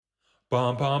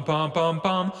Bum bum bum bum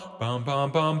bum bum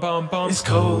bum bum bum bum. It's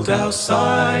cold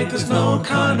outside, there's no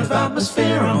kind of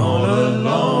atmosphere. I'm all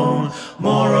alone,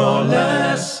 more or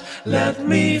less. Let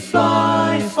me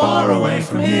fly far away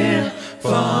from here.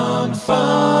 Fun,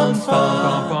 fun,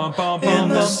 fun. In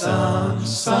the sun,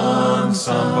 sun,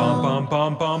 sun. Bum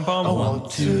bum bum bum. I want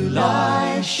to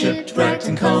lie shipwrecked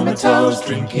and comatose,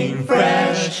 drinking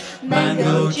fresh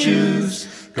mango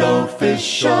juice. Goldfish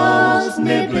shows,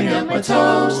 nibbling at my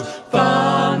toes.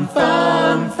 Fun,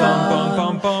 fun,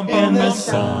 fun. In the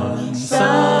sun,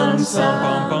 sun,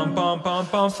 sun. Fun,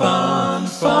 fun,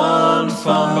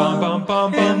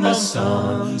 fun. In the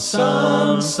sun,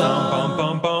 sun, sun.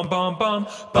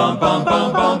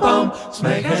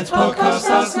 Smegheads podcast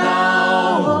starts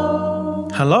now.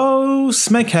 Hello,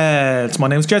 Smegheads. My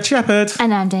name's Jed Shepherd.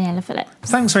 And I'm Daniela Phillips.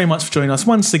 Thanks very much for joining us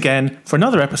once again for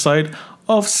another episode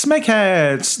of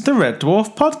Smegheads, the Red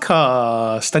Dwarf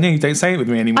podcast. I know you don't say it with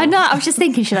me anymore. I know, I was just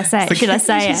thinking, should I say it? Should I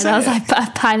say it? And I was like, I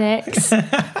panicked.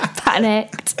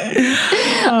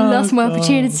 Lost my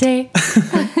opportunity.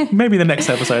 Maybe the next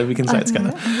episode we can say it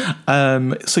together.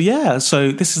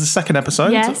 So this is the second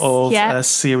episode of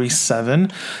Series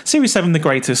 7. Series 7, the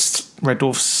greatest Red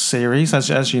Dwarf series,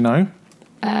 as you know.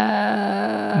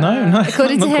 No.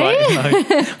 According to who?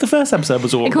 No. The first episode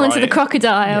was all According to the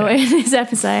crocodile in this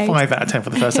episode. 5 out of 10 for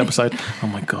the first episode. Oh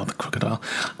my God, the crocodile.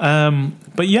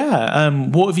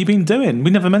 What have you been doing?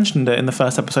 We never mentioned it in the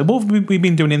first episode. What have we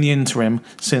been doing in the interim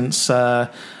since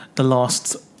the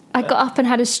last... I got up and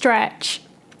had a stretch.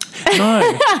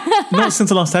 No, not since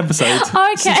the last episode.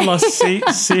 Oh, okay. Since the last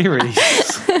series.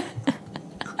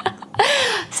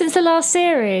 Since the last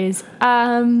series?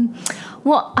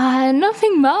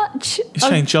 Nothing much. You've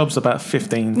changed jobs about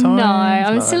 15 times. No,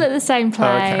 I'm still at the same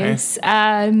place.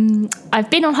 Okay.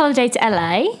 I've been on holiday to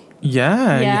LA.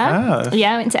 Yeah, you have.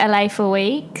 Yeah, I went to LA for a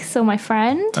week. Saw my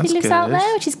friend who lives out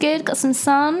there, which is good. Got some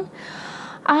sun.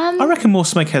 I reckon more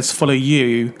Smegheads follow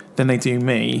you than they do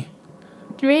me.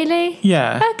 Really?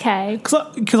 Yeah. Okay. Because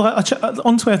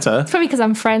on Twitter... It's probably because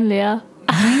I'm friendlier.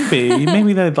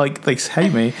 Maybe they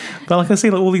hate me, but I see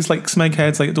all these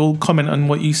Smegheads all comment on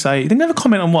what you say. They never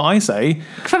comment on what I say.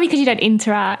 Probably because you don't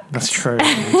interact. That's true.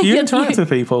 Do you interact with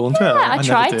people on Twitter? I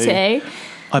try to.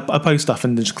 I post stuff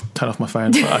and then just turn off my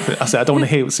phone. I say I don't want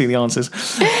to see the answers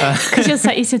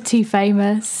because you're too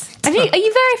famous. Are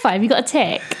you verified? Have you got a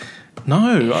tick?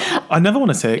 No, I never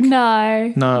want to tick. No.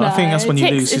 I think that's when you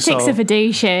lose your soul. Ticks are for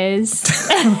douches.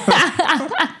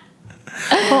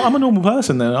 Well, I'm a normal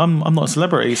person then. I'm not a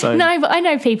celebrity, so... No, but I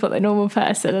know people that are a normal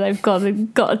person and they've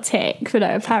got a tick for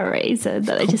no apparent reason,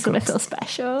 that they just want to feel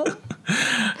special.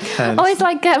 It's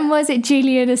like, was it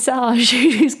Julian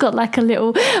Assange who's got a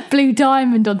little blue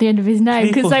diamond on the end of his name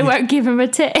because they won't give him a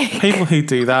tick? People who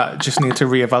do that just need to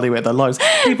reevaluate their lives.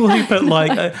 People who put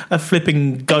a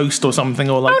flipping ghost or something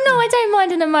or Oh no, I don't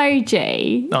mind an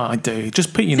emoji. Oh, I do.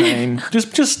 Just put your name.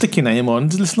 just stick your name on.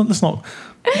 Let's not mess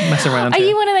around. Are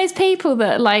you one of those people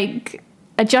that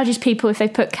judges people if they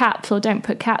put caps or don't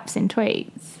put caps in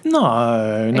tweets? No.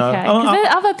 Okay. Because there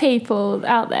are other people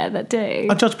out there that do.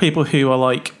 I judge people who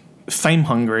are fame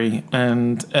hungry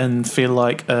and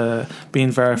feel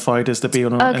being verified as the be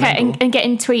on. Okay, and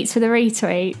getting tweets for the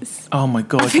retweets. Oh my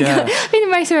God, I think the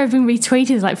most I've ever been retweeted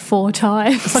is 4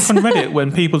 times. It's on Reddit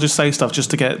when people just say stuff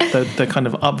just to get the kind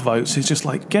of upvotes. It's just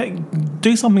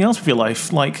do something else with your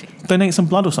life, donate some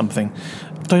blood or something.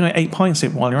 Donate 8 pints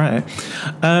while you're at it.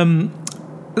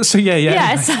 So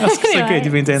that's so good.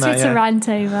 You've been doing that. It's a rant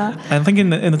over. And I think in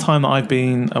the time that I've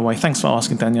been away, thanks for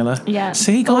asking, Daniela. Yeah.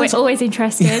 See, guys, always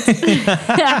interested.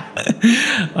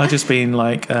 I've just been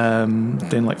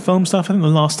doing film stuff. I think the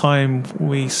last time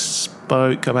we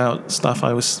spoke about stuff,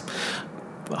 I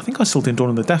think I still doing Dawn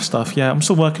of the Deaf stuff. Yeah, I'm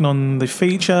still working on the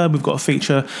feature. We've got a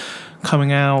feature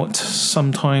coming out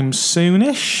sometime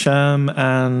soonish,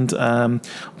 and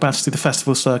about to do the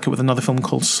festival circuit with another film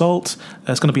called Salt.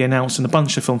 It's going to be announced in a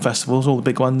bunch of film festivals, all the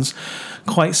big ones,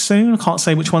 quite soon. I can't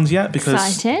say which ones yet because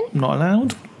Exciting. I'm not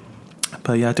allowed.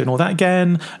 But yeah, doing all that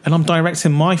again, and I'm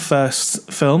directing my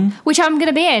first film, which I'm going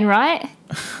to be in, right?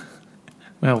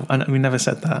 Well, we never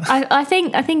said that. I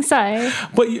think so.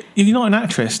 But you're not an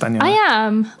actress, Daniela.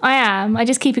 I am. I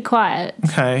just keep it quiet.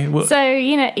 Okay. Well, so,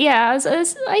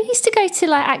 I used to go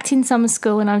to acting summer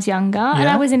school when I was younger, and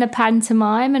I was in a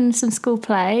pantomime and some school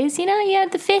plays.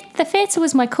 The theatre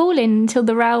was my calling until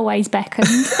the railways beckoned.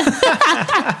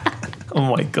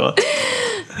 Oh my God.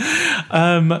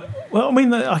 Well, I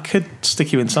mean, I could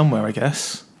stick you in somewhere, I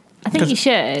guess. I think you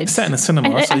should. It's set in a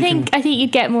cinema. I think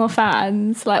you'd get more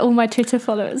fans. Like all my Twitter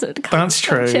followers would come. That's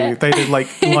true. They did like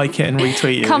it and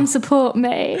retweet you. Come support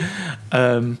me.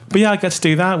 But yeah, I get to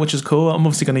do that, which is cool. I'm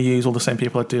obviously going to use all the same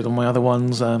people I did on my other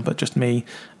ones, but just me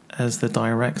as the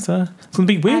director. It's going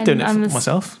to be weird doing it for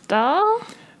myself. Star?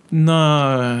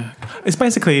 No, it's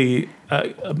basically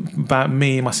about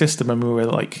me and my sister when we were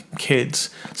like kids.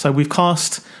 So we've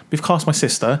cast my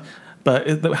sister,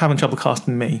 but they're having trouble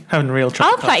casting me, having real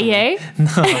trouble. I'll play you.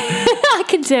 No, I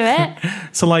can do it.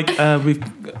 so like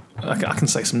I can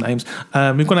say some names.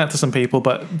 We've gone out to some people,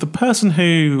 but the person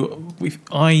who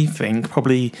I think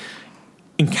probably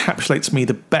encapsulates me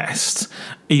the best,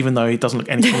 even though he doesn't look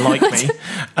anything like me,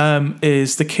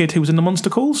 is the kid who was in the Monster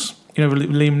Calls. You know,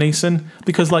 Liam Neeson,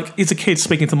 because like he's a kid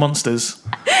speaking to monsters.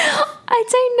 I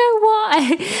don't know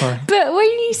why, Sorry. but when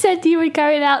you said you were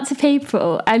going out to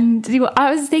people, and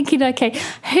I was thinking, okay,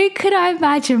 who could I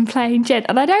imagine playing Jen?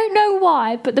 And I don't know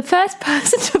why, but the first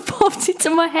person that popped into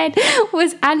my head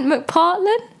was Ant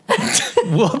McPartlin.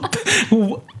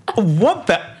 What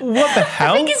the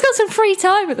hell? I think he's got some free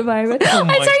time at the moment. Oh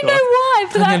I don't know why,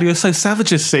 but Danielle, you're so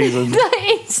savage this season.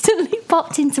 that instantly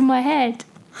popped into my head.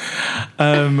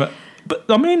 But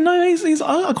I mean, no,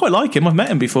 I quite like him. I've met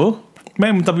him before. Met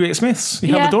him with W.H. Smith's. He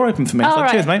held the door open for me. Oh,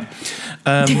 Cheers, mate.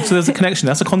 So there's a connection.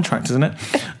 That's a contract, isn't it?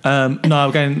 No,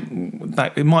 again,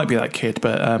 it might be that kid,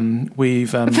 but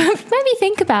we've maybe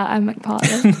think about Ant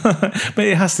McPartlin. but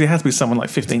it has to be someone like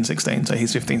 15, 16. So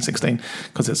he's 15, 16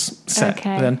 because it's set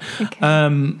then.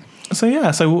 Okay. So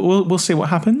yeah, so we'll see what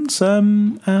happens,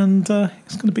 and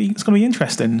it's gonna be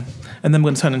interesting, and then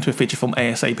we're gonna turn into a feature film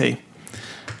ASAP.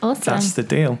 Awesome. That's the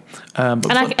deal.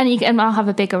 And I'll have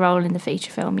a bigger role in the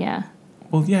feature film. Yeah.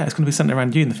 Well, yeah, it's going to be centered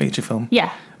around you in the feature film.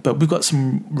 Yeah. But we've got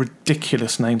some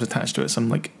ridiculous names attached to it, some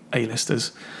like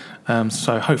A-listers.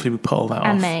 So hopefully we pull that off.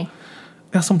 And me.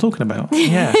 That's what I'm talking about.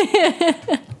 Yeah.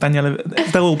 Danielle,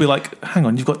 they'll all be like, hang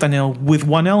on, you've got Danielle with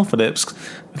one L for lips.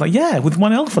 Like, yeah, with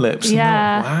one L for lips.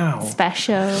 Yeah. Wow.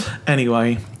 Special.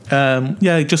 Anyway,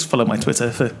 just follow my Twitter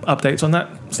for updates on that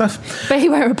stuff. But he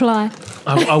won't reply.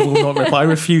 I will not reply. I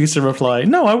refuse to reply.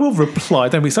 No, I will reply.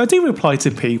 Don't be so. I do reply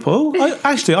to people. I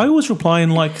always reply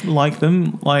and like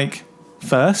them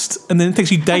first, and then it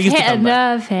takes you days I've to hit a come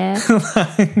nerve here.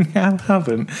 I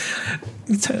haven't.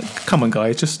 Come on,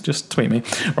 guys, just tweet me.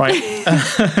 Right.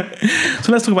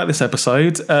 So let's talk about this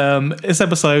episode. It's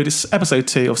episode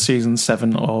 2 of season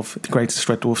 7 of the Greatest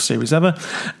Red Dwarf series ever,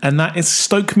 and that is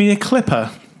Stoke Me a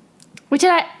Clipper. Which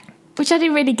I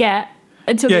didn't really get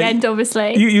until the end,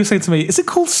 obviously. You say to me, is it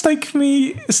called Stoke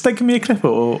Me a Clipper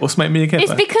or Smoke Me a Clipper?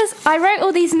 It's because I wrote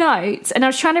all these notes and I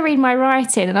was trying to read my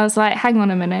writing and I was like, hang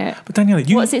on a minute. But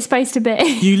Daniela, what's it supposed to be?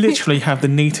 You literally have the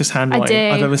neatest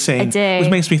handwriting I've ever seen. I do. Which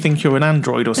makes me think you're an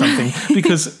android or something,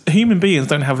 because human beings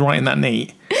don't have writing that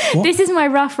neat. What? This is my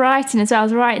rough writing as well. I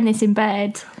was writing this in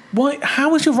bed. Why?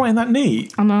 How was your writing that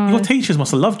neat? I know. Your teachers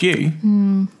must have loved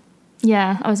you.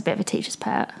 Yeah, I was a bit of a teacher's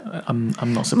pet. I'm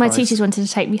not surprised. My teachers wanted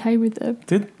to take me home with them.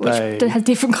 Did they? Which had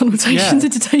different connotations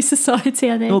in today's society,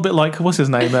 I think. A little bit like, what's his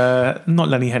name? Not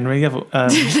Lenny Henry. Ainsley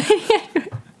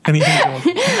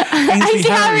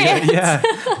Harriott. Yeah.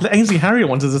 Ainsley Harriott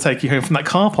wanted to take you home from that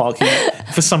car park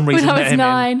for some reason. When I was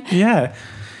 9. Yeah.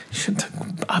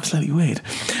 Absolutely weird.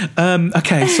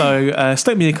 Okay, so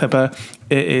Stoke Me a Clipper,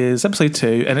 it is episode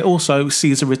 2, and it also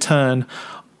sees a return,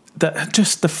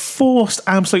 just the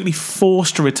absolutely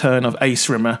forced return of Ace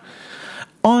Rimmer.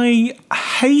 I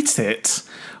hate it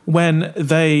when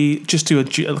they just do a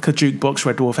jukebox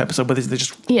Red Dwarf episode where they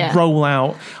just roll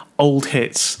out old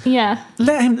hits. Yeah.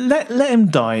 Let him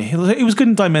die. It was good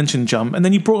in Dimension Jump, and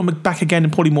then you brought him back again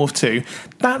in Polymorph 2.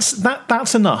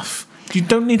 That's enough. You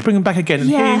don't need to bring him back again. And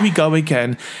here we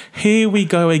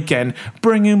go again.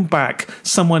 Bring him back.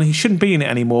 Someone who shouldn't be in it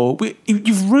anymore.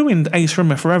 You've ruined Ace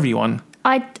Rimmer for everyone.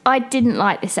 I didn't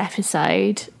like this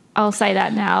episode. I'll say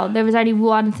that now. There was only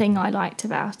one thing I liked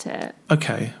about it.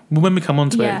 Okay. Well, when we come on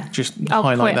to it, just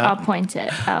highlight that. I'll point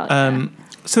it out.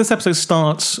 So this episode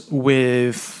starts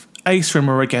with Ace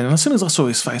Rimmer again, and as soon as I saw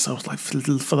his face, I was like, for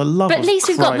the love of Christ. But at least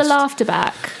we've got the laughter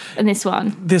back in this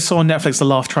one. This on Netflix, the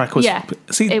laugh track was... Yeah,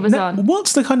 it was on.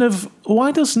 What's the kind of...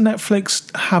 Why does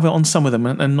Netflix have it on some of them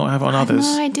and not have it on others? I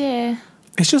have no idea.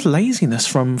 It's just laziness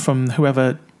from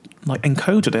whoever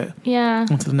encoded it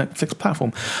onto the Netflix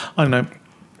platform. I don't know.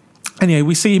 Anyway,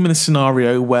 we see him in a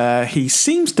scenario where he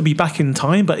seems to be back in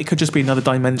time, but it could just be another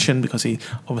dimension because he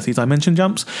obviously dimension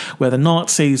jumps, where the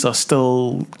Nazis are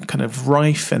still kind of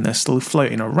rife and they're still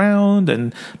floating around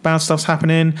and bad stuff's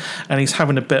happening. And he's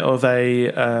having a bit of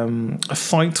a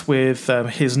fight with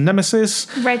his nemesis.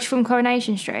 Reg from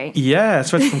Coronation Street. Yeah,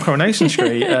 it's Reg from Coronation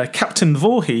Street. Captain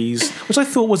Voorhees, which I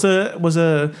thought was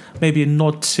a maybe a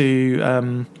nod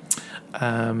to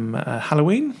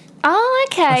Halloween. Oh,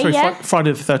 okay, sorry, yeah.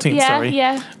 Friday the 13th, yeah, sorry.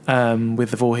 Yeah.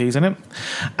 With the Voorhees in it.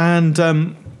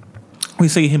 And we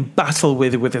see him battle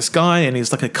with this guy, and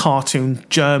he's like a cartoon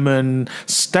German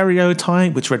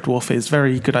stereotype, which Red Dwarf is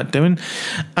very good at doing.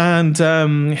 And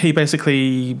he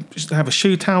basically have a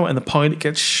shootout, and the pilot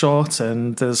gets shot,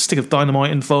 and there's a stick of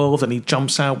dynamite involved, and he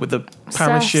jumps out with the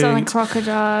parachute. Surfs on a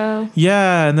crocodile.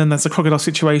 Yeah, and then there's a crocodile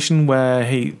situation where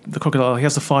he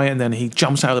has to fight, and then he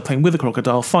jumps out of the plane with the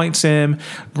crocodile, fights him,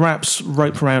 wraps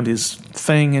rope around his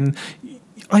thing, and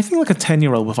I think like a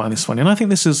 10-year-old will find this funny, and I think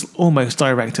this is almost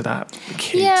directed at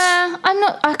kids. Yeah,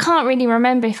 I can't really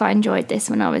remember if I enjoyed this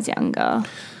when I was younger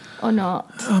or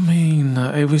not. I mean,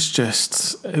 it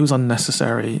was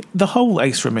unnecessary. The whole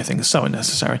Ace Rimmer thing is so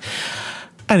unnecessary.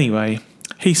 Anyway,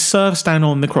 he surfs down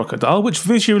on the crocodile, which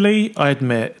visually, I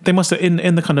admit, they must have,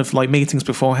 in the kind of like meetings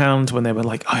beforehand when they were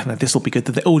like, oh, no, this will be good,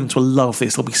 the audience will love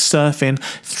this, they'll be surfing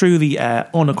through the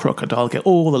air on a crocodile, get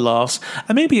all the laughs,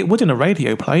 and maybe it would in a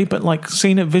radio play, but like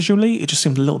seeing it visually, it just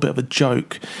seemed a little bit of a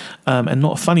joke, and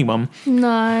not a funny one.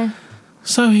 No.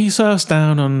 So he surfs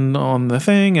down on the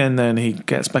thing, and then he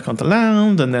gets back onto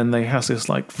land, and then they have this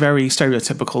like very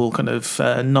stereotypical kind of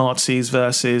Nazis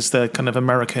versus the kind of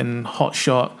American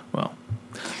hotshot, well,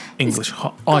 English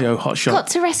hotshot. Got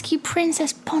to rescue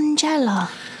Princess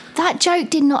Pongella. That joke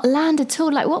did not land at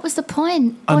all. Like, what was the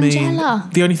point? Pongella. I mean,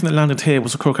 the only thing that landed here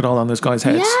was a crocodile on those guys'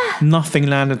 heads. Yeah. Nothing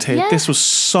landed here. Yeah. This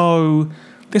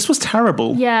was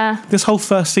terrible. Yeah. This whole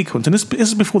first sequence, and this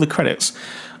is before the credits,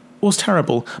 was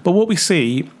terrible. But what we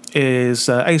see is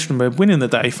Ace Rimmer winning the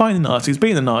day, fighting the Nazis,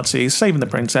 beating the Nazis, saving the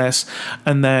princess,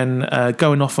 and then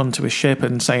going off onto a ship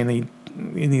and saying he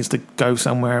needs to go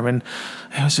somewhere, and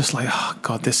it was just like, oh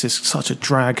god, this is such a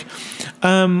drag.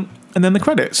 And then the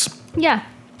credits. Yeah.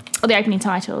 Or the opening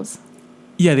titles.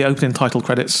 Yeah, the opening title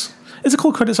credits. Is it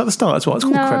called credits at the start? That's what it's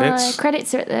called, credits.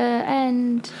 Credits are at the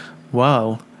end.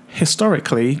 Wow.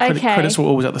 Historically, credits were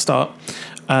always at the start.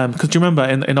 Because do you remember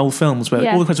in old films where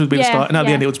all the credits would be at the start, and at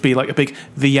the end it would be like a big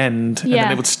the end, and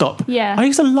then it would stop. Yeah. I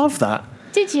used to love that.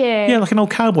 Did you? Yeah, like in old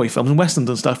cowboy films and westerns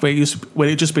and stuff, where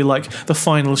it'd just be like the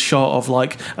final shot of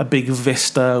like a big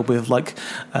vista with like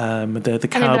the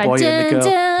cowboy and the girl.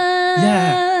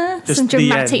 Yeah, just some the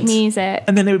dramatic end. music.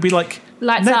 And then it would be like,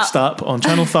 Lights next up on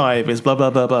Channel 5 is blah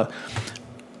blah blah blah.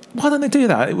 Why don't they do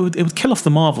that? It would kill off the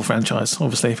Marvel franchise,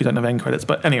 obviously, if you don't have end credits.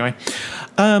 But anyway,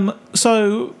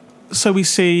 so we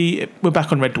see we're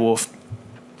back on Red Dwarf.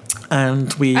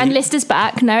 And Lister's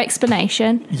back, no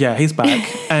explanation. Yeah, he's back,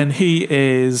 and he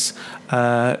is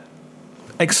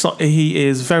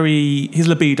his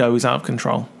libido is out of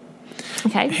control.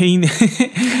 Okay.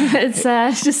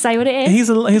 Let's just say what it is. He's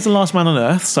the last man on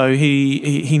Earth, so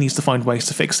he needs to find ways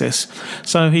to fix this.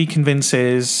 So he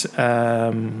convinces. He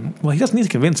doesn't need to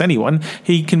convince anyone.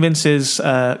 He convinces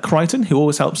Crichton, who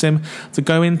always helps him, to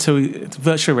go into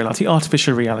virtual reality,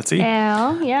 artificial reality.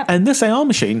 Yeah. And this AR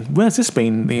machine, where's this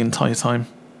been the entire time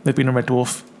they've been on Red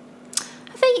Dwarf?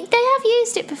 They have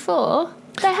used it before.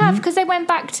 They have, because they went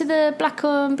back to the black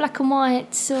and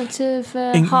white sort of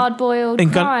hard-boiled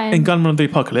crime. In Gunman of the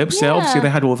Apocalypse, yeah, obviously they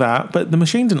had all that, but the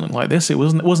machine didn't look like this. It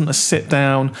wasn't a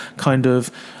sit-down kind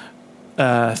of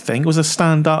thing. It was a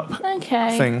stand-up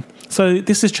thing. So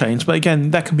this has changed, but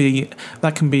again, that can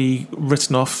be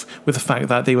written off with the fact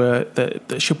that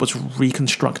the ship was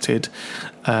reconstructed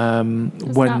An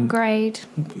upgrade.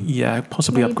 Yeah,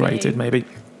 possibly upgraded, maybe.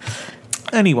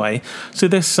 Anyway, so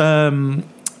this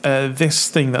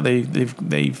thing that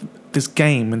they've this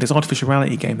game and this artificial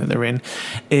reality game that they're in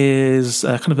is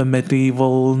kind of a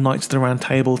medieval Knights of the Round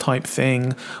Table type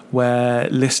thing, where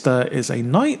Lister is a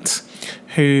knight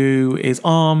who is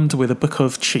armed with a book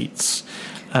of cheats.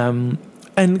 And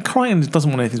Crichton doesn't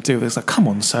want anything to do with it. It's like, come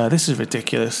on, sir, this is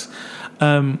ridiculous.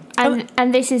 And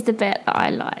this is the bit that I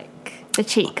like, the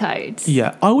cheat codes.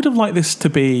 Yeah, I would have liked this to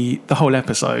be the whole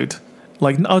episode.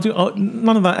 Like, I'll do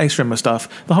none of that Ace Rimmer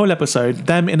stuff. The whole episode,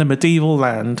 them in a medieval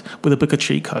land with a book of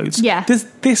cheat codes. Yeah,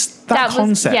 that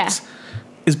concept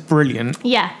is brilliant.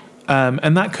 Yeah,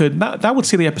 and that would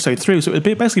see the episode through. So it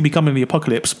would basically be Gunman of the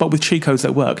Apocalypse, but with cheat codes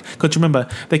that work. Because remember,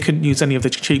 they couldn't use any of the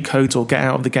cheat codes or get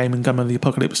out of the game in Gunman of the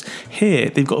Apocalypse. Here,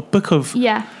 they've got a book of.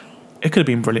 Yeah. It could have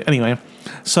been brilliant. Anyway,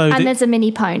 so there's a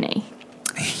mini pony.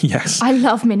 Yes. I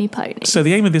love mini ponies. So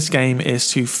the aim of this game is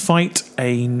to fight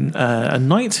a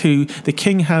knight who the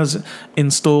king has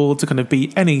installed to kind of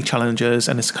beat any challengers,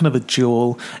 and it's kind of a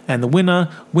duel. And the winner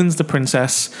wins the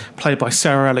princess, played by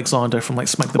Sarah Alexander from like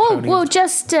Smack the Pony. Well,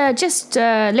 just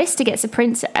Lister gets a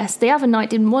princess. The other knight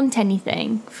didn't want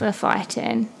anything for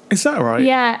fighting. Is that right?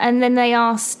 Yeah, and then they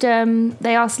asked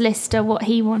Lister what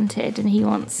he wanted, and he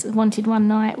wanted one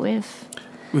night with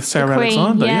Sarah Queen,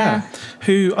 Alexander, yeah.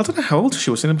 Who I don't know how old she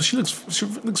was in, but she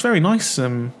looks very nice.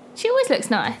 She always looks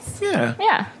nice. Yeah.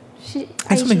 Yeah. She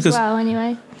something ages well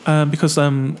anyway. Because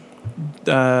Rob,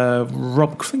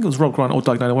 I think it was Rob Grant or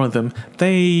Doug Naylor, one of them.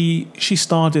 She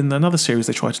starred in another series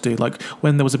they tried to do, like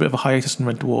when there was a bit of a hiatus in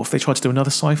Red Dwarf. They tried to do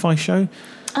another sci-fi show.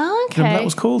 Oh, okay. You know what that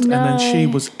was called? No. And then she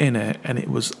was in it, and it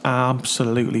was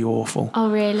absolutely awful.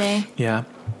 Oh, really? Yeah.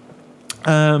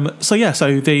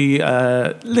 So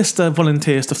the Lister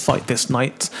volunteers to fight this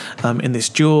knight in this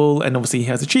duel, and obviously he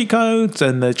has the cheat codes,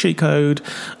 and the cheat code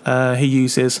he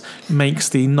uses makes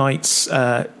the knight's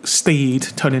steed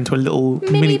turn into a little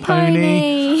mini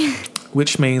pony.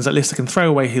 Which means that Lister can throw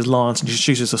away his lance and just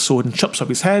uses a sword and chops off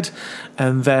his head,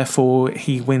 and therefore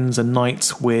he wins a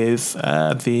night with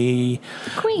the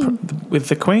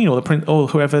queen or the prince or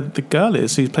whoever the girl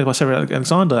is, who's played by Sarah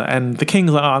Alexander. And the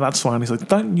king's like, "Oh, that's fine." He's like,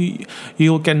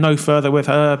 "You'll get no further with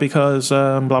her because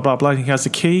blah blah blah." And he has the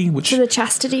key, which to the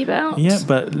chastity belt. Yeah,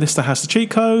 but Lister has the cheat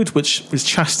code, which is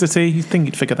chastity. You think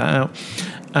you'd figure that out,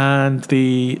 and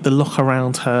the lock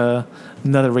around her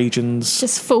nether regions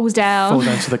just falls down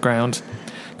to the ground.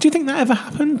 Do you think that ever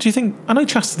happened? Do you think, I know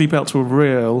chastity belts were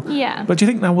real, yeah, but do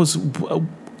you think that was,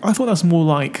 I thought that was more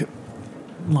like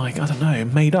I don't know,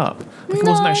 made up, like it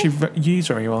wasn't actually used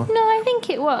very well? No, I think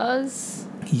it was.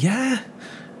 Yeah,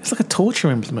 it's like a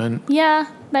torture implement. Yeah,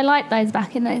 they liked those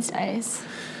back in those days.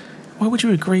 Why would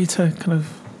you agree to kind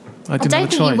of, I don't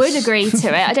think you would agree to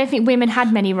it. I don't think women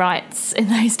had many rights in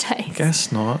those days.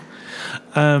 Guess not.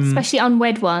 Especially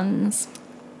unwed ones.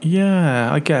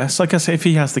 Yeah, I guess. Like I say, if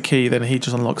he has the key, then he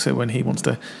just unlocks it when he wants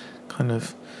to kind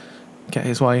of get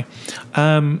his way.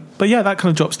 But yeah, that kind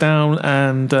of drops down,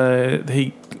 and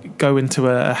he go into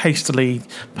a hastily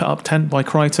put up tent by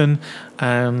Crichton,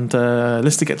 and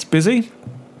Lister gets busy.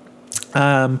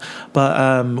 But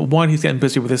while he's getting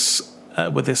busy with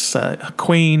this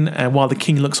queen, and while the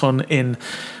king looks on in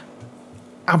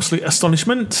absolute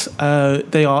astonishment,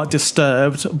 they are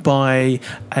disturbed by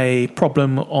a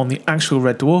problem on the actual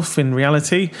Red Dwarf in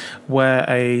reality, where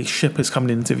a ship is coming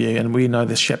into view, and we know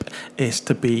this ship is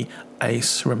to be a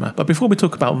swimmer. But before we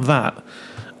talk about that,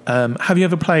 have you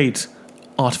ever played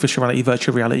artificial reality,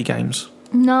 virtual reality games?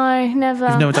 No, never.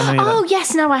 You've never done any of that? Oh,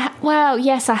 yes, no,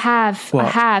 yes, I have. What? I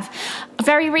have.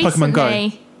 Very recently.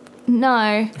 Pokemon Go?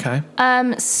 No. Okay.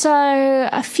 So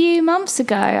a few months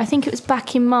ago, I think it was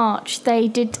back in March, they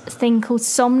did a thing called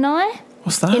Somni.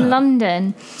 What's that? In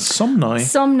London.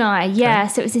 Somni, yeah.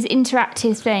 So it was this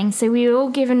interactive thing. So we were all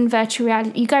given virtual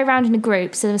reality. You go around in a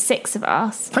group, so there were 6 of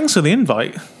us. Thanks for the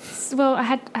invite. Well,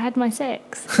 I had my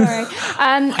 6. Sorry.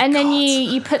 And then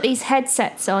you put these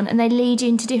headsets on, and they lead you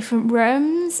into different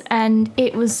rooms, and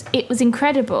it was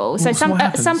incredible. So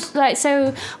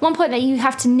one point that you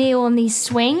have to kneel on these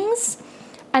swings.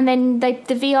 And then the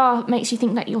VR makes you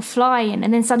think that you're flying,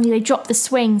 and then suddenly they drop the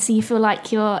swing, so you feel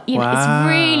like you're, it's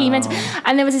really mental.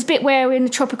 And there was this bit where we're in the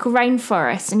tropical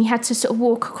rainforest, and you had to sort of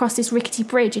walk across this rickety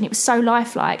bridge, and it was so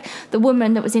lifelike. The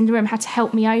woman that was in the room had to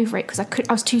help me over it because I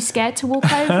was too scared to walk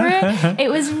over it. It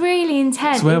was really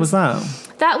intense. So where was that?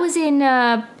 That was in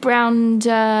round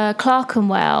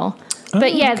Clerkenwell.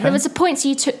 But yeah, okay. There was a point so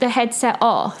you took the headset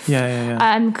off.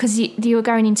 Yeah. Because you were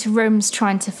going into rooms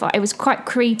trying to fight. It was quite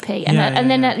creepy. And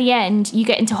then at the end, you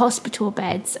get into hospital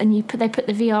beds, and they put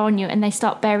the VR on you, and they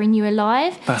start burying you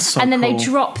alive. That's so And then cool. they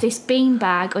drop this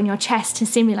beanbag on your chest to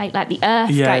simulate like the earth.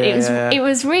 It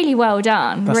was really well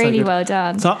done. That's really so well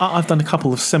done. So I've done a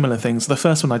couple of similar things. The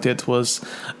first one I did was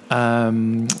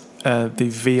the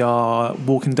VR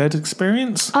Walking Dead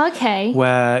experience. Okay.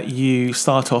 Where you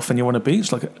start off and you're on a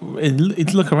beach, like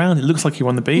it look around, it looks like you're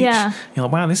on the beach. Yeah. You're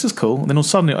like, wow, this is cool. And then all of a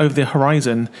sudden, over the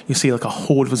horizon, you see like a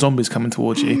horde of zombies coming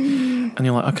towards you, and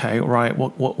you're like, okay, right,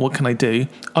 what can I do?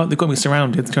 Oh, they've got me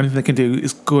surrounded. The only thing they can do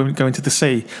is go into the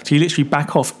sea. So you literally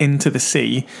back off into the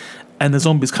sea, and the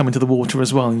zombies come into the water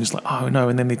as well, and you're just like, oh no,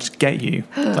 and then they just get you.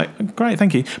 It's like, great,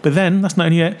 thank you. But then that's not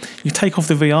only it. You take off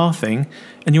the VR thing,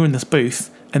 and you're in this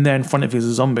booth, and there in front of you is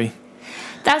a zombie.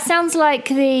 That sounds like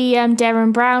the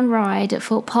Darren Brown ride at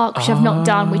Thorpe Park, which I've not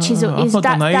done, which is I've not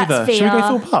done that either. VR. Should we go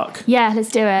Thorpe Park? Yeah, let's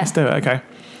do it. Let's do it, okay.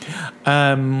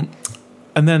 And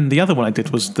then the other one I did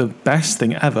was the best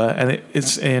thing ever, and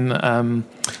it's in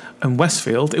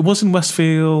Westfield. It was in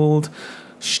Westfield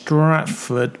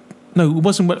Stratford. No, it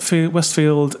wasn't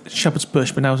Westfield, Shepherd's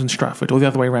Bush, but now it's in Stratford, or the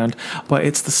other way around. But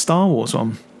it's the Star Wars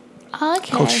one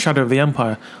Okay. called Shadow of the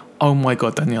Empire. Oh my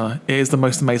God, Daniela, it is the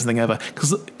most amazing thing ever.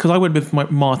 Because I went with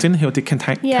Martin, who I did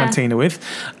Cantina with.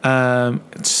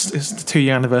 It's the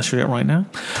 2-year anniversary right now.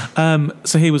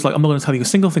 So he was like, I'm not going to tell you a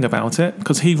single thing about it,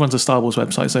 because he runs a Star Wars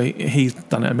website, so he's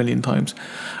done it a million times.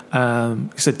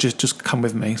 He said, just come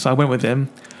with me. So I went with him.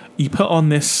 You put on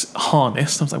this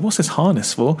harness. I was like, what's this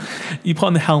harness for? You put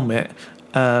on the helmet.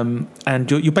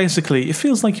 And you're basically, it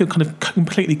feels like you're kind of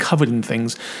completely covered in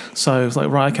things. So it's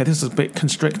like, right, okay, this is a bit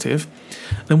constrictive.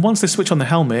 Then once they switch on the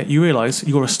helmet, you realise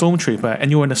you're a stormtrooper and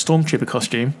you're in a stormtrooper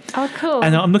costume. Oh, cool.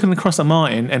 And I'm looking across at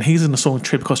Martin and he's in a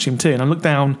stormtrooper costume too. And I look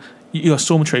down, you're a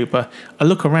stormtrooper. I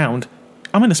look around,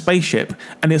 I'm in a spaceship,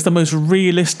 and it's the most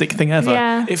realistic thing ever.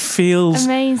 Yeah. It feels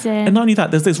amazing. And not only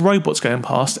that, there's robots going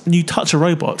past, and you touch a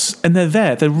robots, and they're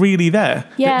there. They're really there.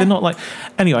 Yeah. They're not like...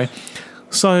 Anyway...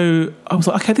 So I was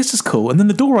like, okay, this is cool. And then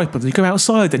the door opens, and you go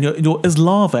outside, and there's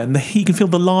lava, and the heat, you can feel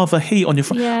the lava heat on your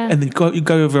front. Yeah. And then you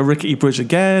go over a rickety bridge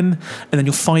again, and then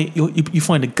you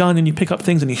find a gun, and you pick up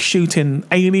things, and you shoot in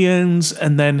aliens,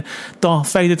 and then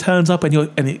Darth Vader turns up, and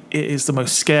it is the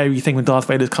most scary thing when Darth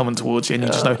Vader's coming towards you, and you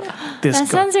just know this. That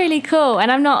sounds really cool.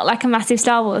 And I'm not like a massive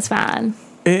Star Wars fan.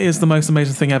 It is the most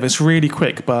amazing thing ever. It's really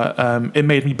quick, but it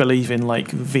made me believe in like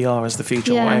VR as the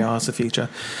future, or AR as the future.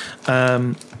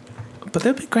 But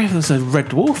that'd be great if there's a Red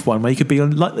Dwarf one where you could be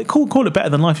on, like, call it Better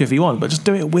Than Life if you want, but just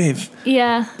do it with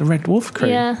the Red Dwarf crew.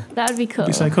 Yeah, that would be cool.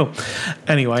 That'd be so cool.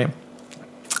 Anyway,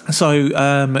 so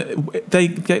they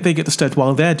get disturbed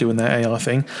while they're doing their AR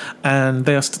thing, and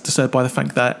they are disturbed by the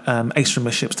fact that Ace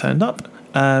Rimmer's ship's turned up.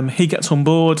 He gets on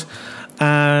board.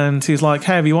 And he's like,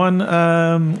 hey, everyone,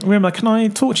 Rimmer, can I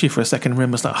talk to you for a second?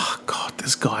 Rimmer's like, oh, God,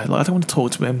 this guy. Like, I don't want to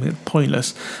talk to him. It's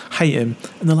pointless. Hate him.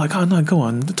 And they're like, oh, no, go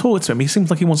on. Talk to him. He seems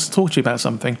like he wants to talk to you about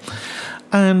something.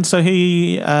 And so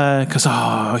he goes,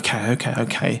 oh,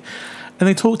 okay. And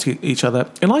they talk to each other.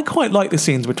 And I quite like the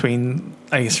scenes between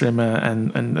Ace Rimmer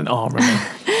and R Rimmer.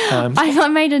 I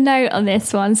made a note on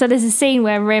this one. So there's a scene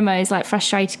where Rimmer is like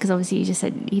frustrated because obviously you just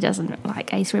said he doesn't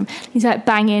like Ace Rimmer. He's like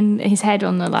banging his head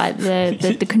on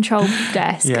the control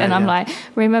desk, and I'm like,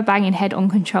 Rimmer banging head on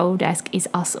control desk is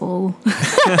us all.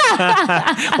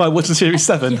 Why, watching Series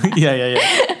 7?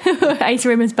 Yeah. Ace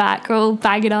Rimmer's back. We're all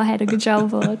banging our head on control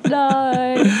board.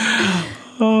 No.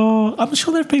 Oh, I'm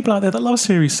sure there are people out there that love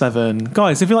Series 7.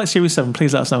 Guys, if you like Series 7,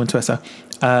 please let us know on Twitter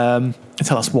and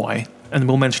tell us why, and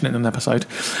we'll mention it in an episode.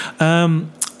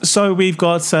 So we've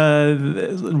got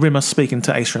Rimmer speaking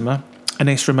to Ace Rimmer, and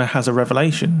Ace Rimmer has a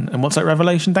revelation. And what's that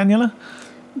revelation, Daniela?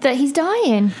 That he's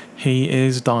dying. He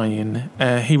is dying.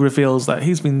 He reveals that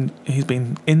he's been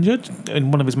injured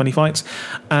in one of his many fights,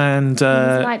 and his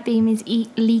light beam is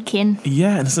leaking.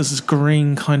 Yeah, and there's this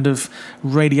green kind of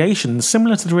radiation,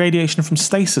 similar to the radiation from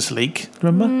stasis leak.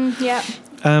 Remember? Yeah.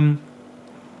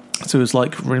 So it's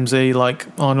like Rimsey, like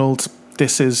Arnold.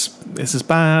 This is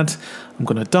bad. I'm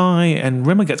gonna die. And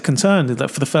Rimmer gets concerned that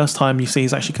for the first time you see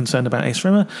he's actually concerned about Ace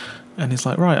Rimmer. And he's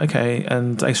like, right, okay.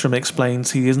 And Ace Rimmer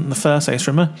explains he isn't the first Ace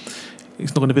Rimmer. He's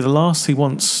not going to be the last. He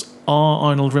wants our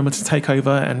Arnold Rimmer to take over.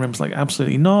 And Rimmer's like,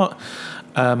 absolutely not.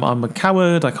 I'm a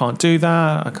coward. I can't do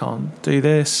that. I can't do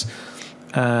this.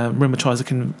 Ace Rimmer tries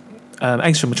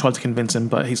to convince him,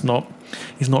 but he's not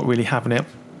really having it.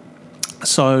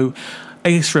 So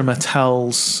Ace Rimmer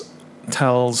tells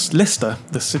Lister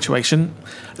the situation,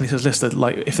 and he says, Lister,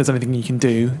 like, if there's anything you can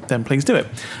do, then please do it.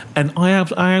 And I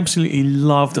absolutely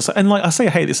love this. And like I say, I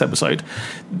hate this episode.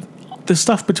 The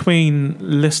stuff between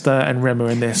Lister and Rimmer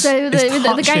in this, so they're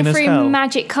going through hell.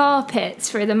 magic carpets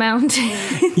through the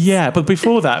mountains. Yeah, but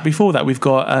before that, we've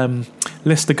got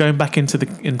Lister going back onto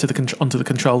the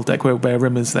control deck where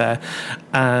Rimmer's there,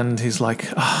 and he's like,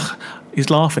 he's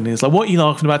laughing. He's like, what are you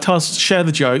laughing about? Tell us, share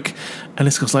the joke. And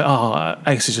Lister's like,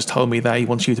 Ace has just told me that he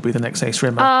wants you to be the next Ace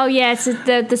Rimmer. Oh, yeah, it's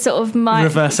the sort of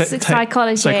reverse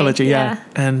psychology. Psychology, yeah.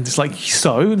 And it's like,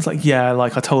 so? And it's like, yeah,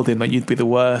 like I told him that you'd be the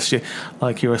worst. You're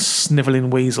a snivelling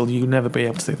weasel. You'll never be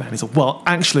able to do that. And he's like, well,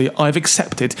 actually, I've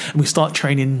accepted, and we start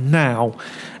training now.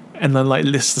 And then like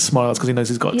Lister smiles because he knows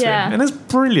he's got to. And it's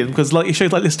brilliant because like it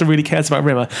shows like Lister really cares about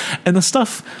Rimmer. And the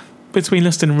stuff between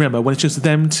Lister and Rimmer, when it's just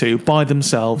them two by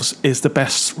themselves, is the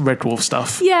best Red Dwarf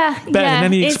stuff. Yeah, better than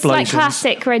any explosions. It's like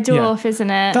classic Red Dwarf, isn't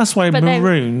it? That's why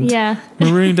Marooned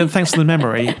and Thanks for the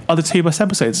Memory are the two best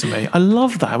episodes to me. I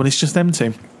love that when it's just them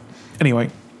two. Anyway,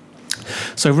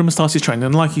 so Rimmer starts his training,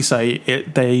 and like you say,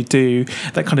 they do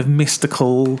that kind of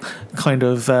mystical, kind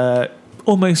of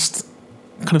almost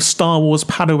kind of Star Wars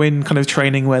Padawan kind of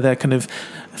training where they're kind of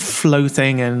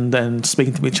floating and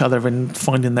speaking to each other and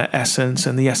finding their essence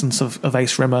and the essence of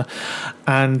Ace Rimmer.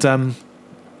 And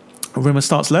Rimmer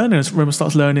starts learning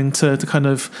to kind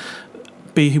of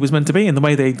be who he was meant to be. And the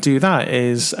way they do that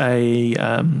is a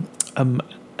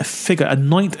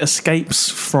knight escapes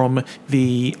from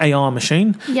the AR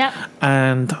machine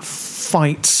and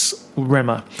fights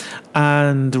Rimmer.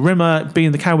 And Rimmer,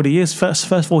 being the coward he is, first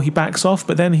of all he backs off,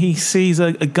 but then he sees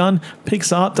a gun,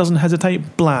 picks it up, doesn't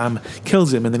hesitate, blam,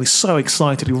 kills him. And then he's so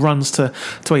excited he runs to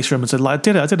Ace Rimmer and said, like, I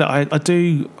did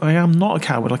it, I am not a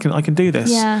coward, I can do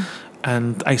this.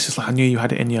 And Ace is like, I knew you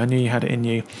had it in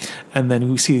you. And then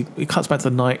we see, it cuts back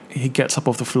to the night, he gets up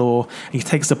off the floor, he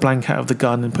takes the blank out of the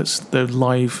gun and puts the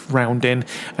live round in,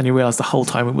 and you realise the whole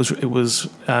time it was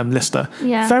Lister.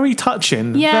 Very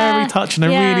touching. I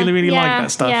really like that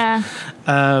stuff.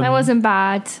 That wasn't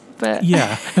bad. But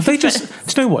if they just,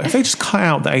 do you know what? If they just cut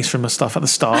out the Ace Rimmer stuff at the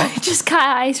start, just cut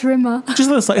out Ace Rimmer.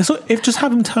 Just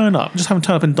have him turn up,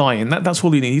 and die in. That's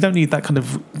all you need. You don't need that kind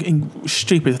of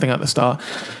stupid thing at the start.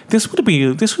 This would be a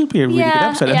really good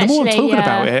episode. And the more I'm talking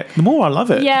about it, the more I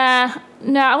love it. Yeah.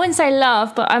 No, I wouldn't say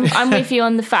love, but I'm with you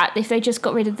on the fact that if they just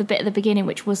got rid of the bit at the beginning,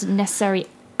 which wasn't necessary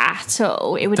at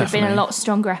all, it would have been a lot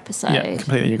stronger episode. Yeah,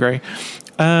 completely agree.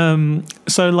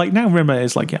 So like now Rimmer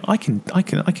is like, I can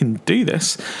do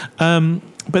this.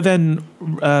 But then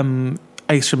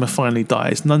Ace Rimmer finally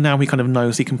dies. Now he kind of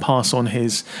knows he can pass on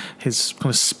his kind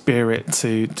of spirit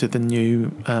to the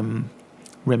new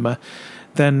Rimmer.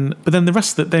 But then the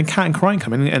rest of then Cat and Crane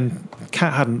come in, and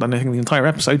Cat hadn't done anything the entire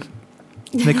episode.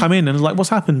 They come in and are like, what's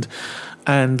happened?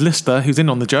 And Lister, who's in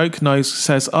on the joke,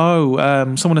 says,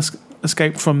 someone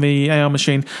escaped from the AR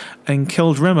machine and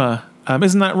killed Rimmer.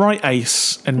 Isn't that right,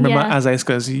 Ace? And Rimmer, as Ace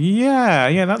goes,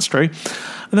 yeah, that's true.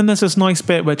 And then there's this nice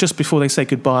bit where just before they say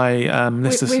goodbye,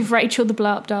 with Rachel the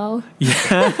blow-up doll.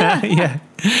 Yeah.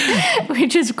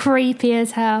 Which is creepy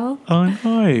as hell. I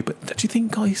know, but do you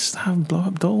think guys have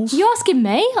blow-up dolls? You asking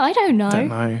me? I don't know.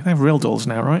 They have real dolls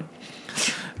now, right?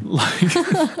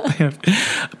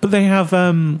 They have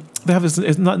this,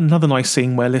 another nice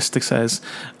scene where Lister says,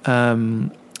 I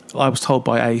was told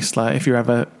by Ace, like, if you're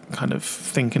ever kind of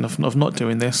thinking of not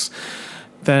doing this,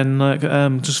 then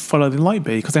just follow the light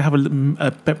bee, because they have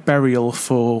a burial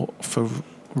for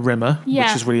Rimmer,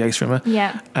 which is really Ace Rimmer.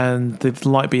 And the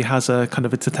light bee has a kind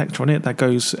of a detector on it that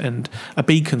goes, and a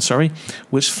beacon,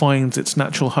 which finds its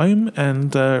natural home,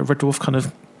 and Red Dwarf kind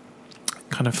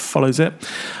of follows it.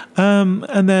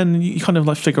 And then you kind of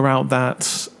like figure out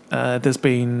that there's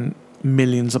been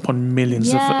millions upon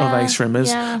millions of Ace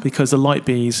Rimmers, because the light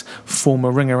bees form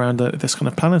a ring around this kind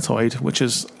of planetoid, which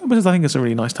is I think is a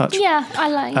really nice touch.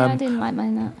 I didn't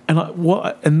mind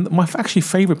that. And my actually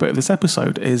favourite bit of this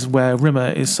episode is where Rimmer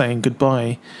is saying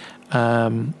goodbye.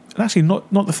 And actually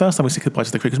not the first time we say goodbye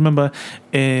to the crew, because remember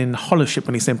in Holoship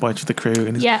when he said goodbye to the crew,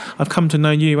 and I've come to know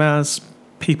you as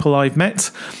people I've met.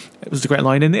 It was a great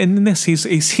line. And in this, he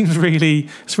seems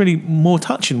it's really more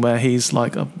touching, where he's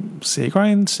like, oh, see you,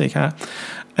 Crane, see you, Cat.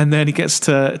 And then he gets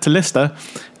to Lister,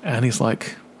 and he's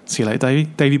like, see you later,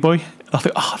 Davy boy. I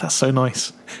think, that's so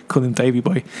nice, calling him Davy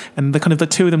boy. And the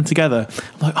two of them together,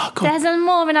 I'm like, oh God. There's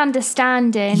more of an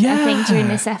understanding, I think, during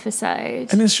this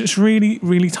episode. And it's just really,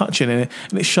 really touching. And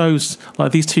it shows,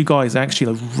 like, these two guys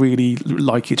actually really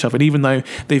like each other. And even though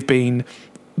they've been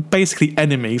basically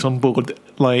enemies on board,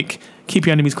 like, keep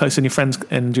your enemies close and your friends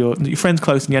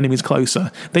close and your enemies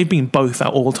closer. They've been both at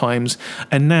all times,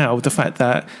 and now the fact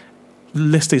that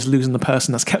Lister is losing the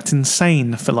person that's kept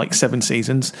insane for like 7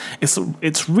 seasons,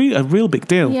 it's really a real big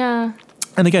deal. Yeah.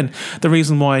 And again, the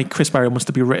reason why Chris Barry wants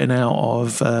to be written out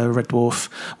of Red Dwarf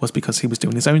was because he was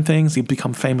doing his own things. He'd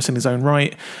become famous in his own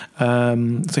right.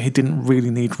 So he didn't really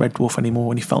need Red Dwarf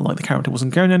anymore, and he felt like the character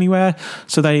wasn't going anywhere.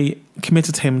 So they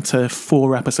committed him to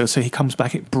 4 episodes. So he comes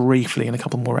back briefly in a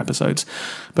couple more episodes.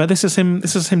 But this is him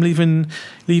leaving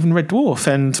Red Dwarf,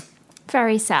 and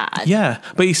very sad. Yeah,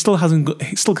 but he still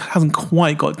hasn't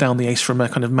quite got down the Ace Rimmer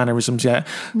kind of mannerisms yet.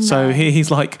 No. So he's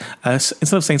like,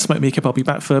 instead of saying "smoke me a clip, I'll be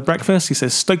back for breakfast," he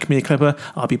says "stoke me a clipper,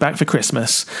 I'll be back for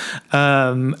Christmas."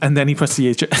 And then he presses the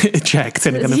eject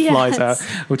and it kind of flies out,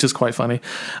 which is quite funny.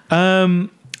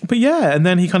 But yeah, and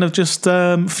then he kind of just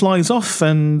flies off,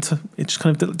 and it just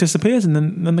kind of disappears, and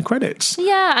then the credits.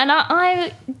 Yeah, and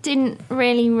I didn't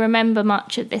really remember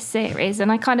much of this series,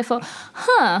 and I kind of thought,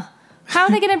 how are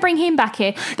they going to bring him back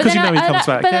here? But then he comes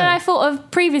back. But then I thought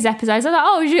of previous episodes. I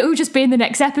thought, it'll just be in the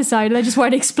next episode. They just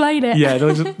won't explain it. Yeah, there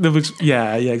was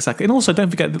exactly. And also, don't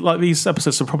forget that, like, these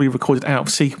episodes are probably recorded out of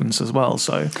sequence as well.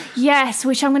 So yes,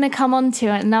 which I'm going to come on to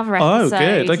at another episode. Oh,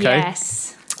 good. Okay.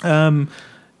 Yes.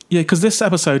 Yeah, because this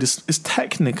episode is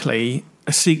technically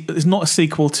is not a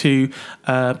sequel to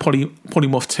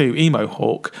Polymorph 2 Emo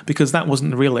Hawk, because that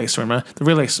wasn't the real Ace Rimmer. The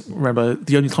real Ace Rimmer,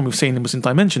 the only time we've seen him was in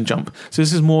Dimension Jump. So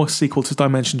this is more a sequel to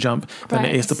Dimension Jump than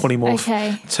it is to Polymorph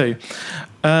 2.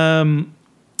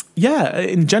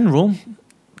 In general,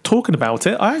 talking about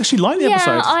it, I actually like the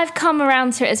episode. Yeah, I've come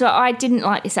around to it as well. I didn't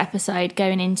like this episode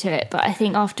going into it, but I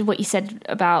think after what you said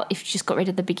about if you just got rid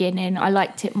of the beginning, I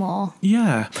liked it more.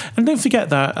 Yeah, and don't forget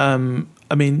that,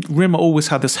 Rimmer always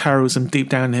had this heroism deep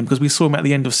down in him, because we saw him at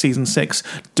the end of season 6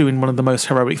 doing one of the most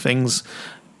heroic things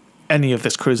any of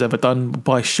this crew's ever done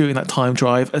by shooting that time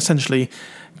drive, essentially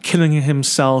killing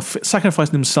himself,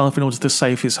 sacrificing himself in order to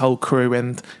save his whole crew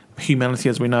and humanity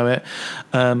as we know it.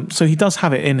 So he does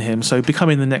have it in him. So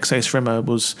becoming the next Ace Rimmer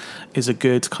is a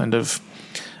good kind of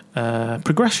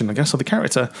progression, I guess, of the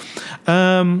character.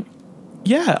 And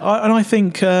I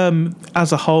think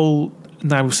as a whole,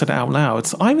 now we've said it out loud,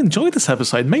 I've enjoyed this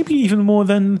episode, maybe even more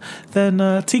than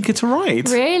Tika to Ride.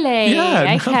 Really? Yeah,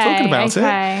 okay, I'm talking about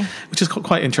it, which is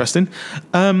quite interesting.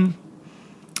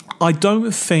 I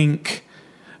don't think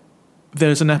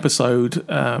there's an episode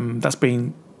that's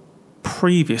been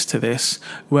previous to this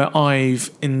where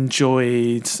I've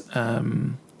enjoyed first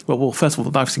of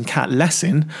all, I've seen Kat less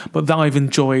in, but that I've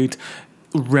enjoyed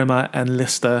Rimmer and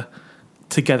Lister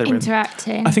together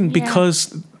interacting. I think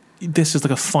because this is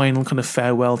like a final kind of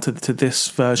farewell to this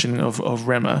version of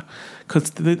Rimmer,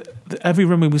 because every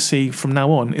Rimmer we see from now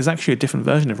on is actually a different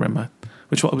version of Rimmer,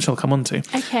 which I'll come on to.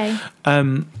 Okay.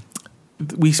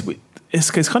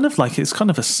 It's kind of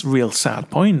a real sad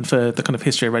point for the kind of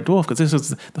history of Red Dwarf, because this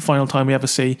is the final time we ever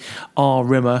see our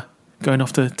Rimmer going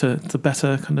off to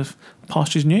better kind of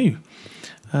pastures new.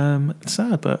 It's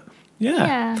sad, but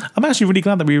yeah. I'm actually really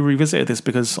glad that we revisited this,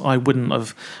 because I wouldn't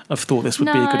have thought this would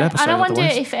be a good episode. And I wonder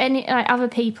otherwise. if any other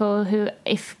people who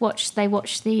watched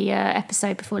the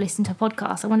episode before listening to a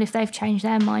podcast, I wonder if they've changed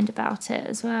their mind about it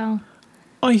as well.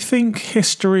 I think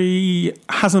history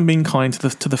hasn't been kind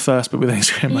to the first bit with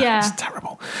Ace Rimmer. Yeah. It's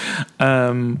terrible.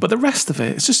 But the rest of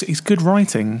it, it's good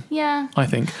writing. Yeah. I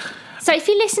think. So if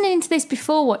you're listening to this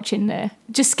before watching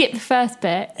just skip the first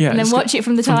bit and then watch it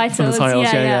from the titles. From the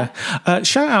titles, yeah.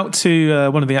 Shout out to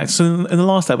one of the actors. So in the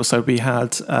last episode, we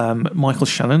had Michael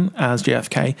Shannon as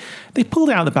JFK. They pulled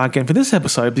it out of the bag again for this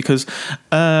episode, because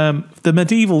the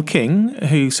medieval king,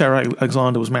 who Sarah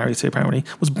Alexander was married to apparently,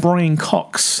 was Brian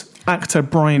Cox. Actor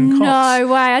Brian Cox. No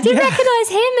way! I didn't recognise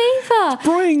him either.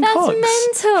 Brian That's Cox.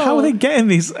 mental. How are they getting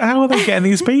these? How are they getting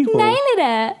these people? Nailing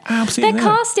it. Absolutely. Their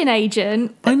casting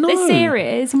agent. I know. The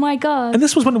series. My God. And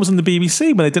this was when it was on the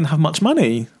BBC, where they didn't have much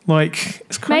money. Like,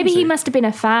 it's crazy. Maybe he must have been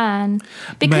a fan,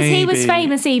 because he was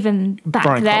famous even back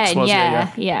Brian then. Cox was,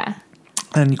 yeah.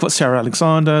 And you've got Sarah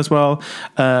Alexander as well.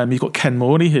 You've got Ken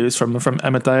Morley, who is from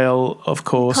Emmerdale, of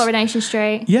course. Coronation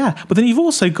Street. Yeah, but then you've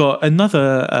also got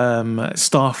another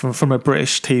star from a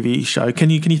British TV show. Can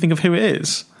you think of who it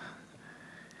is?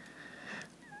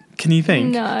 Can you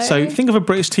think? No. So think of a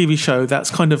British TV show that's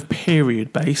kind of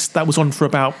period based. That was on for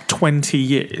about 20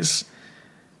 years.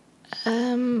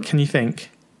 Can you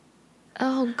think?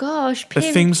 Oh gosh. The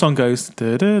theme song goes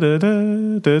da da da da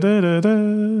da da da da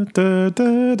da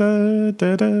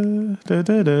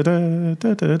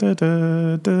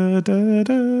da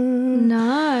da.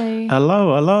 No.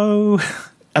 Hello.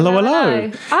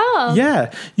 Oh. Yeah,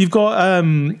 you've got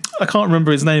I can't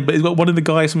remember his name, but he's got one of the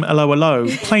guys from Hello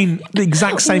playing the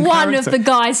exact same One character. of the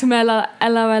guys from LOLO.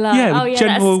 Yeah, that's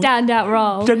a standout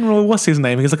role. General, what's his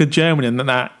name? He's like a German in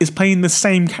that is playing the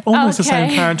same, almost the same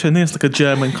character in this, like a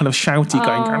German kind of shouty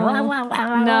going.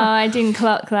 No, I didn't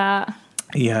clock that.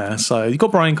 Yeah, so you've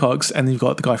got Brian Cox and you've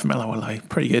got the guy from LOLO.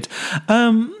 Pretty good.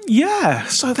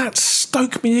 So that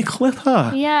stoked me a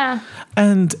clipper. Yeah.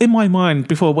 And in my mind,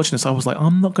 before watching this, I was like,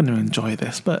 I'm not going to enjoy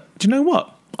this. But do you know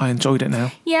what? I enjoyed it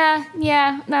now. Yeah.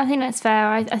 No, I think that's fair.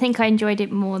 I think I enjoyed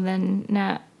it more than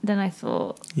I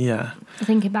thought. Yeah.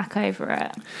 Thinking back over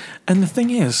it. And the thing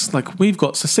is, like, we've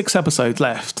got 6 episodes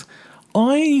left.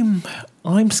 I'm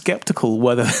skeptical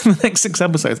whether the next 6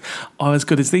 episodes are as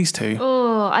good as these 2.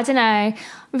 Oh, I don't know.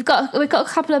 We've got a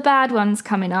couple of bad ones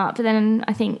coming up, but then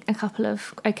I think a couple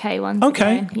of okay ones.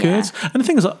 Okay, again. good. Yeah. And the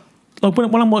thing is, like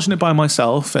when I'm watching it by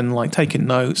myself and like taking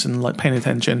notes and like paying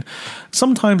attention,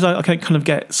 sometimes I can kind of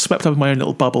get swept up in my own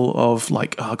little bubble of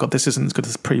like, oh god, this isn't as good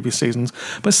as previous seasons.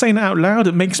 But saying it out loud,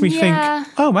 it makes me think,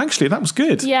 oh, actually, that was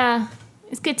good. Yeah.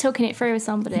 It's good talking it through with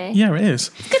somebody. Yeah, it is.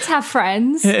 It's good to have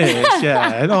friends. It is,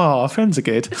 yeah. Oh, friends are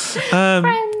good.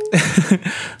 Friends.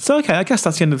 So, okay, I guess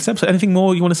that's the end of this episode. Anything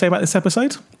more you want to say about this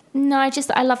episode? No,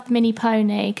 I love the Mini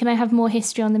Pony. Can I have more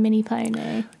history on the Mini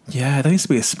Pony? Yeah, there needs to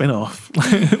be a spin-off.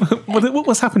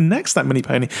 What's happened next, that Mini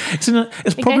Pony? It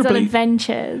goes on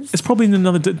adventures. It's probably in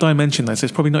another dimension, though, so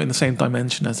it's probably not in the same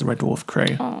dimension as the Red Dwarf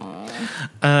crew.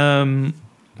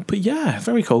 But yeah,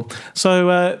 very cool.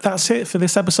 So that's it for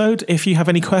this episode. If you have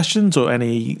any questions or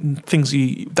any things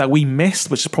that we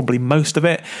missed, which is probably most of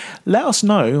it, let us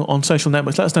know on social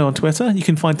networks. Let us know on Twitter. You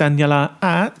can find Daniela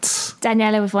at...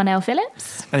 Daniela with 1L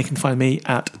Phillips. And you can find me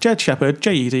at Jed Shepherd,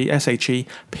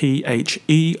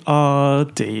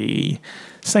 JEDSHEPHERD.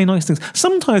 Say nice things.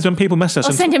 Sometimes when people message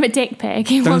us... Or send him a dick pic.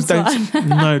 He wants one.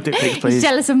 No dick pics, please. He's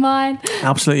jealous of mine.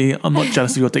 Absolutely. I'm not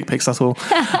jealous of your dick pics, that's all.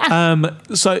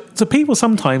 So people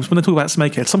sometimes, when they talk about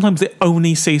Smegheads, sometimes they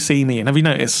only CC me. And have you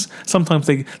noticed? Sometimes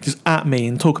they just at me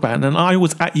and talk about it. And I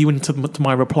always at you into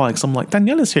my reply because I'm like,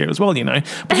 Daniela's here as well, you know.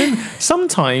 But then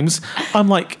sometimes I'm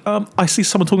like, I see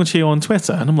someone talking to you on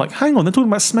Twitter and I'm like, hang on, they're talking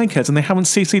about Smegheads and they haven't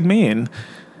CC'd me in.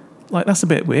 Like, that's a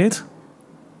bit weird.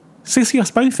 CC us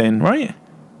both in, right?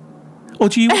 Or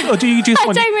do you just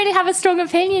want... I don't really have a strong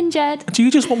opinion, Jed. Do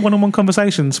you just want one-on-one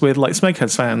conversations with, like,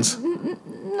 Smegheads fans?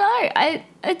 No, I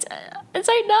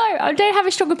don't know. I don't have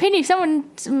a strong opinion. If someone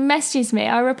messages me,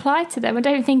 I reply to them. I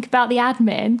don't think about the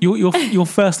admin. Your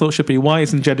first thought should be, why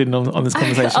isn't Jed in on this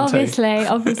conversation obviously.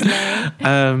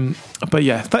 But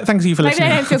yeah, thanks you for listening.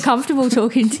 Maybe I don't feel comfortable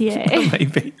talking to you.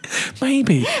 Maybe.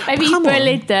 Maybe you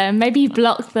bullied them. Maybe you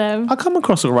blocked them. I come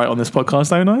across all right on this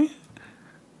podcast, don't I?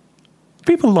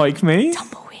 People like me.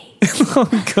 Tumbleweed. Oh,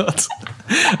 God.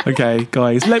 Okay,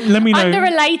 guys, let me know. I'm the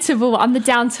relatable. I'm the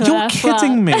down-to-earth. You're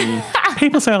kidding me.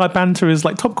 People say our banter is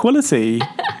like top quality.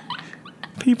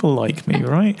 People like me,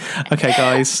 right? Okay,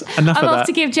 guys, enough of that. I'm off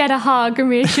to give Jed a hug and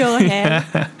reassure him.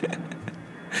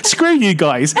 Screw you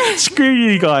guys.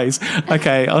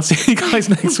 Okay, I'll see you guys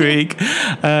next week.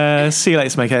 See you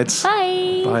later, Smegheads.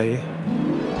 Bye. Bye.